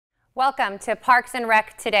Welcome to Parks and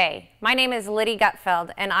Rec Today. My name is Lydie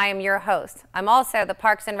Gutfeld and I am your host. I'm also the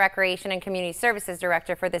Parks and Recreation and Community Services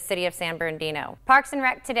Director for the City of San Bernardino. Parks and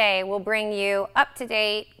Rec Today will bring you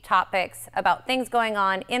up-to-date topics about things going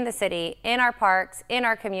on in the city, in our parks, in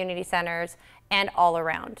our community centers, and all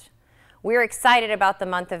around. We're excited about the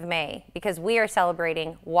month of May because we are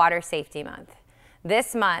celebrating Water Safety Month.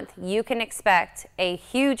 This month, you can expect a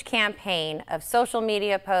huge campaign of social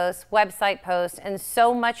media posts, website posts, and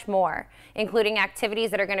so much more, including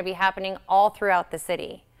activities that are going to be happening all throughout the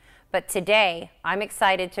city. But today, I'm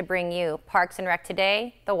excited to bring you Parks and Rec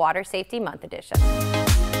Today, the Water Safety Month edition.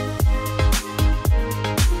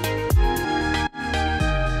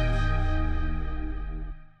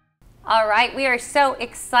 All right, we are so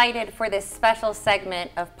excited for this special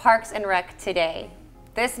segment of Parks and Rec Today.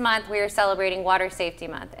 This month we are celebrating Water Safety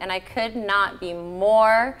Month, and I could not be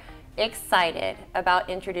more excited about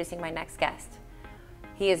introducing my next guest.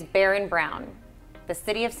 He is Baron Brown, the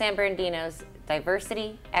City of San Bernardino's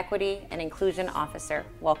Diversity, Equity, and Inclusion Officer.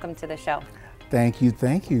 Welcome to the show. Thank you,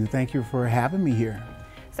 thank you. Thank you for having me here.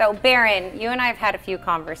 So Baron, you and I have had a few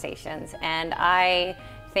conversations, and I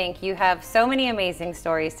think you have so many amazing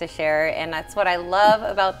stories to share, and that's what I love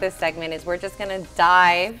about this segment is we're just gonna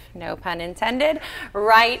dive, no pun intended,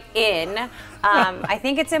 right in. I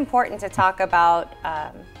think it's important to talk about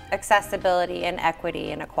accessibility and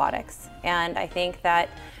equity in aquatics, and I think that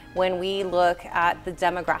when we look at the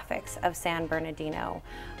demographics of San Bernardino,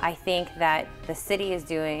 I think that the city is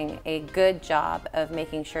doing a good job of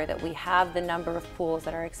making sure that we have the number of pools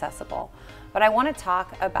that are accessible. But I want to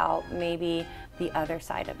talk about maybe the other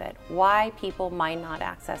side of it, why people might not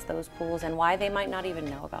access those pools and why they might not even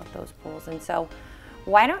know about those pools. And so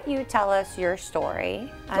why don't you tell us your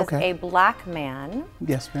story as a Black man?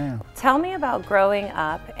 Yes, ma'am. Tell me about growing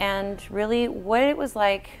up and really what it was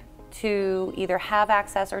like to either have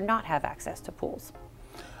access or not have access to pools.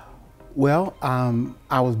 Well,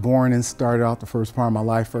 I was born and started out the first part of my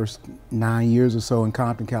life, first 9 years or so in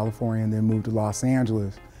Compton, California, and then moved to Los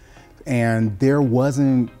Angeles. And there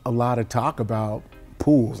wasn't a lot of talk about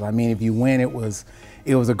pools. I mean, if you went, it was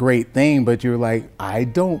a great thing, but you're like, I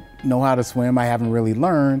don't know how to swim. I haven't really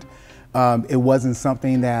learned. It wasn't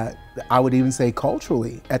something that I would even say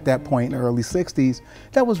culturally at that point in the early 60s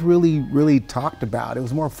that was really talked about. It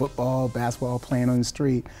was more football, basketball, playing on the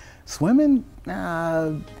street. Swimming,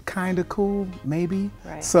 kind of cool, maybe.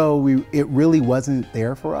 Right. So it really wasn't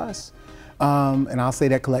there for us. And I'll say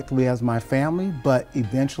that collectively as my family, but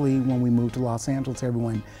eventually when we moved to Los Angeles,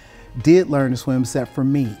 everyone did learn to swim except for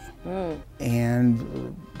me.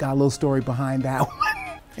 And got a little story behind that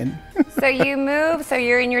one. So you moved, so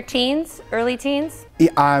you're in your teens, early teens? Yeah,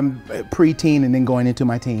 I'm pre-teen and then going into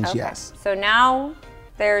my teens, okay. Yes. So now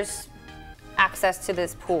there's access to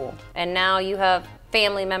this pool, and now you have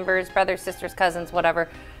family members, brothers, sisters, cousins, whatever,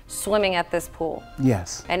 swimming at this pool.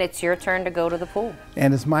 Yes. And it's your turn to go to the pool.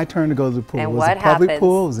 And it's my turn to go to the pool. And it was what a public happens?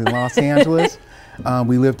 pool. It was in Los Angeles.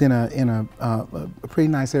 We lived in a pretty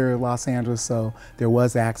nice area of Los Angeles, so there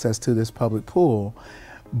was access to this public pool.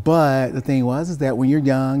 But the thing was is that when you're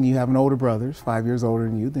young, you have an older brother, 5 years older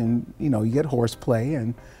than you, then you get horseplay,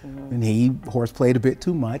 and he horseplayed a bit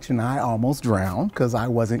too much, and I almost drowned because I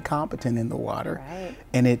wasn't competent in the water. Right.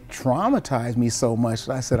 And it traumatized me so much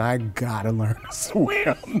that I said, I gotta learn to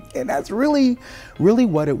swim. And that's really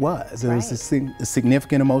what it was. It was a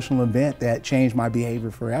significant emotional event that changed my behavior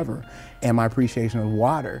forever and my appreciation of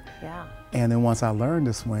water. Yeah. And then once I learned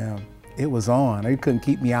to swim, it was on. It couldn't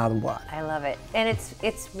keep me out of the water. I love it. And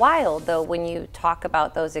it's wild though when you talk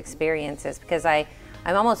about those experiences, because I'm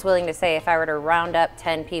almost willing to say if I were to round up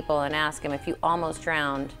 10 people and ask them, if you almost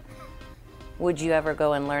drowned, would you ever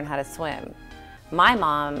go and learn how to swim? My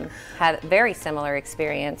mom had a very similar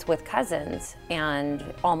experience with cousins and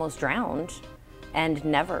almost drowned and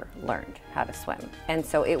never learned how to swim. And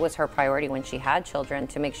so it was her priority when she had children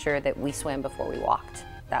to make sure that we swim before we walked.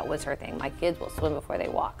 That was her thing. My kids will swim before they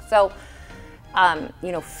walk. So,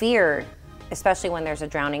 fear, especially when there's a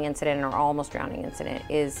drowning incident or almost drowning incident,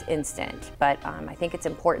 is instant. But I think it's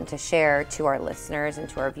important to share to our listeners and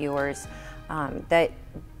to our viewers that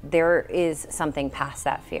there is something past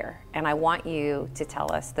that fear. And I want you to tell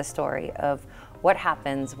us the story of what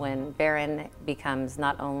happens when Baron becomes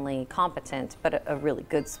not only competent, but a really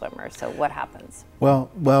good swimmer. So what happens? Well,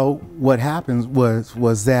 what happens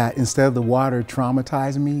was that instead of the water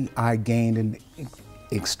traumatizing me, I gained an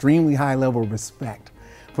extremely high level of respect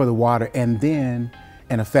for the water, and then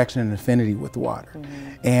an affection and affinity with the water.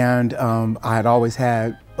 And I had always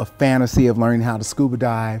had a fantasy of learning how to scuba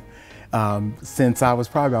dive since I was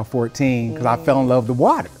probably about 14, because I fell in love with the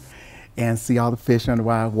water. and see all the fish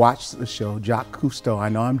underwater. I watched the show, Jacques Cousteau. I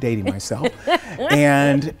know I'm dating myself.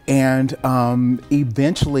 and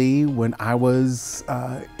eventually, when I was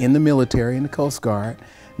in the military, in the Coast Guard,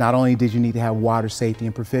 not only did you need to have water safety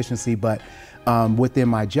and proficiency, but within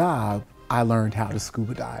my job, I learned how to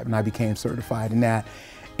scuba dive, and I became certified in that.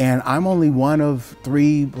 And I'm only one of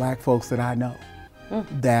 3 black folks that I know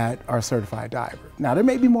that are certified divers. Now, there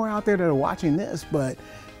may be more out there that are watching this, but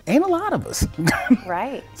ain't a lot of us.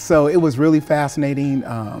 Right. So it was really fascinating,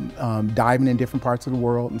 diving in different parts of the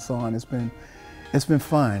world and so on. It's been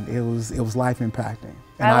fun. It was life impacting,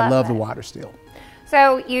 and I love the water still.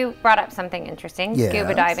 So you brought up something interesting,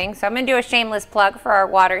 scuba diving. So I'm going to do a shameless plug for our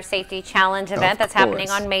Water Safety Challenge event that's happening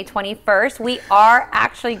on May 21st. We are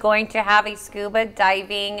actually going to have a scuba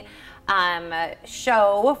diving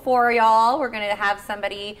show for y'all. We're going to have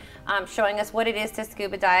somebody showing us what it is to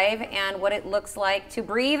scuba dive and what it looks like to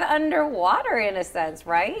breathe underwater, in a sense,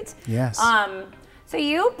 right? Yes. So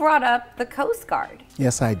you brought up the Coast Guard.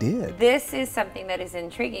 Yes, I did. This is something that is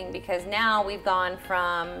intriguing because now we've gone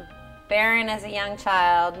from barren as a young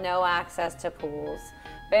child, no access to pools,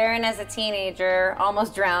 barren as a teenager,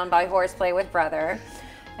 almost drowned by horseplay with brother,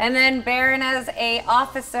 and then barren as a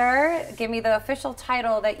officer. Give me the official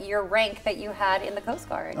title, that your rank that you had in the Coast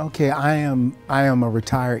Guard. Okay, I am a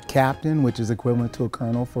retired captain, which is equivalent to a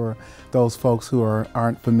colonel for those folks who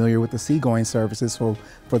aren't familiar with the seagoing services. So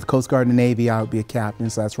for the Coast Guard and the Navy, I would be a captain,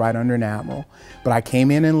 so that's right under an admiral. But I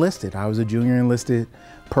came in enlisted. I was a junior enlisted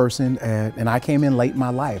person, and I came in late in my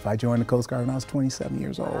life. I joined the Coast Guard when I was 27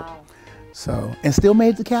 years old. Wow. So, and still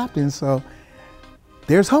made the captain, so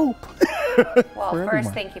there's hope. Well,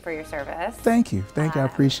 first, thank you for your service. Thank you, I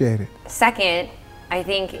appreciate it. Second, I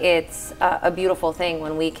think it's a beautiful thing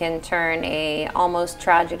when we can turn a almost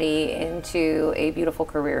tragedy into a beautiful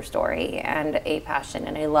career story and a passion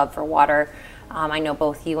and a love for water. I know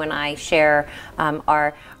both you and I share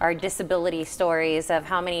our disability stories of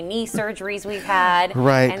how many knee surgeries we've had,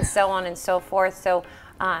 right, and so on and so forth. So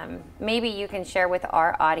maybe you can share with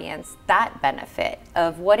our audience that benefit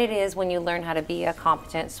of what it is when you learn how to be a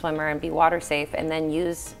competent swimmer and be water safe, and then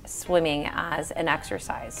use swimming as an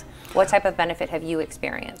exercise. What type of benefit have you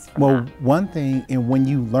experienced from that? One thing, and when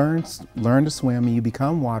you learn to swim and you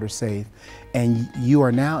become water safe, and you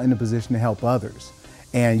are now in a position to help others,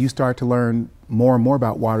 and you start to learn more and more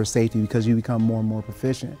about water safety because you become more and more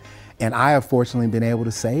proficient. And I have fortunately been able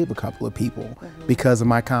to save a couple of people because of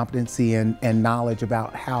my competency and knowledge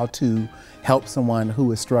about how to help someone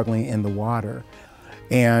who is struggling in the water.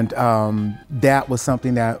 And that was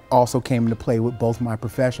something that also came into play with both my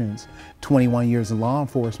professions, 21 years in law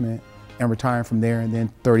enforcement and retiring from there, and then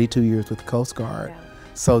 32 years with the Coast Guard. Yeah.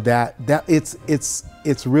 So that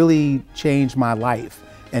it's really changed my life.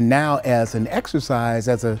 And now, as an exercise,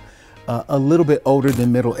 as a little bit older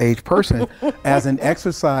than middle-aged person, as an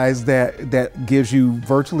exercise that gives you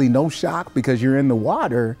virtually no shock because you're in the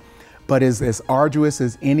water, but is as arduous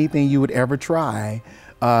as anything you would ever try,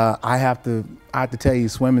 I have to tell you,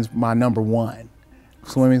 swimming's my number one.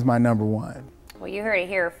 Swimming's my number one. Well, you heard it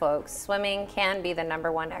here, folks. Swimming can be the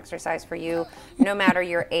number one exercise for you, no matter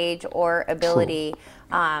your age or ability.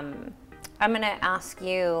 I'm going to ask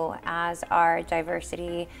you, as our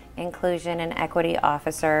diversity, inclusion, and equity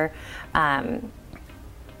officer,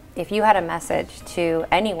 if you had a message to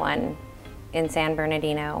anyone in San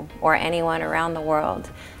Bernardino or anyone around the world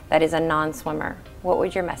that is a non-swimmer, what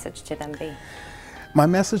would your message to them be? My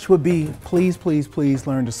message would be, please, please, please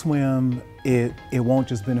learn to swim. It won't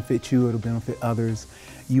just benefit you, it'll benefit others.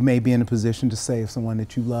 You may be in a position to save someone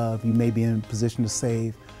that you love. You may be in a position to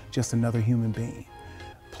save just another human being.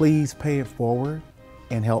 Please pay it forward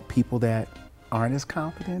and help people that aren't as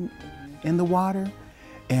competent in the water,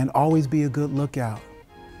 and always be a good lookout.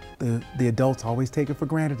 The adults always take it for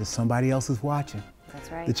granted that somebody else is watching. That's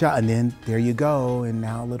right. The child, and then there you go, and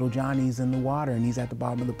now little Johnny's in the water and he's at the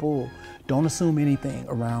bottom of the pool. Don't assume anything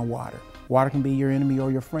around water. Water can be your enemy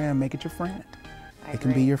or your friend. Make it your friend. It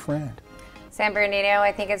can be your friend. San Bernardino,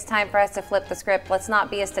 I think it's time for us to flip the script. Let's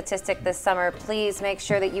not be a statistic this summer. Please make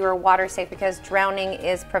sure that you are water safe, because drowning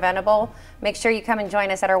is preventable. Make sure you come and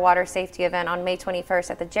join us at our water safety event on May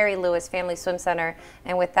 21st at the Jerry Lewis Family Swim Center.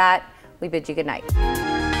 And with that, we bid you good night.